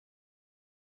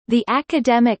The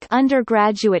academic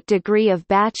undergraduate degree of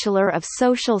Bachelor of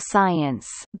Social Science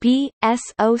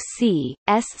 (B.Soc.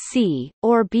 Sc.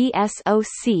 or B.Soc.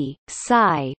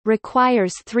 Sci.)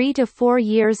 requires 3 to 4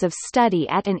 years of study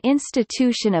at an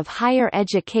institution of higher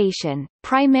education,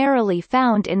 primarily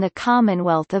found in the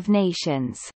Commonwealth of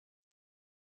Nations.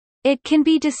 It can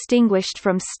be distinguished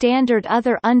from standard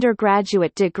other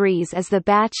undergraduate degrees as the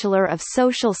Bachelor of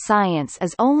Social Science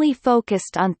is only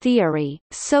focused on theory,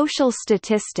 social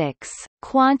statistics,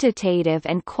 quantitative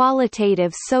and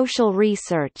qualitative social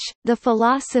research, the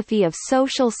philosophy of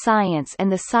social science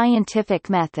and the scientific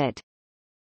method.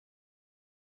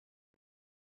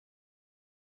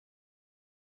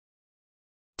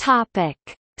 Topic: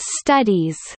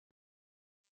 Studies.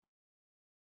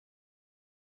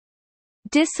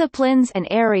 Disciplines and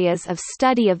areas of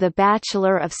study of the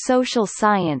Bachelor of Social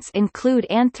Science include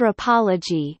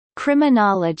anthropology,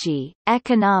 criminology,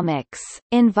 economics,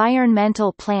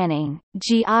 environmental planning,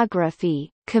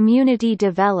 geography, community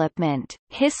development,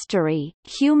 history,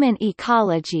 human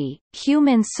ecology,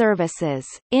 human services,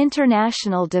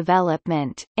 international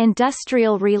development,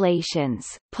 industrial relations,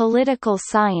 political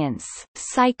science,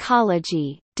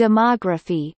 psychology,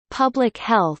 demography, public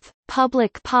health,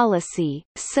 public policy,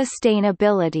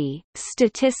 sustainability,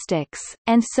 statistics,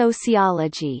 and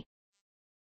sociology.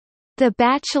 The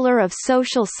Bachelor of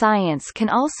Social Science can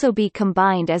also be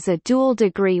combined as a dual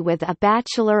degree with a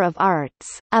Bachelor of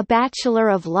Arts, a Bachelor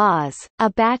of Laws, a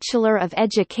Bachelor of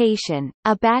Education,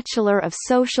 a Bachelor of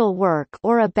Social Work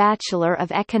or a Bachelor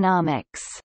of Economics.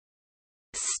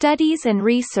 Studies and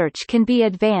research can be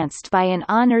advanced by an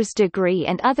honors degree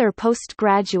and other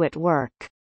postgraduate work.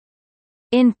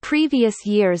 In previous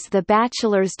years the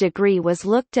bachelor's degree was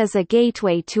looked as a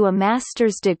gateway to a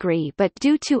master's degree, but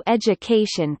due to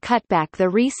education cutback the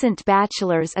recent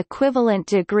bachelor's equivalent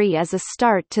degree is a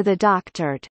start to the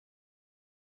doctorate.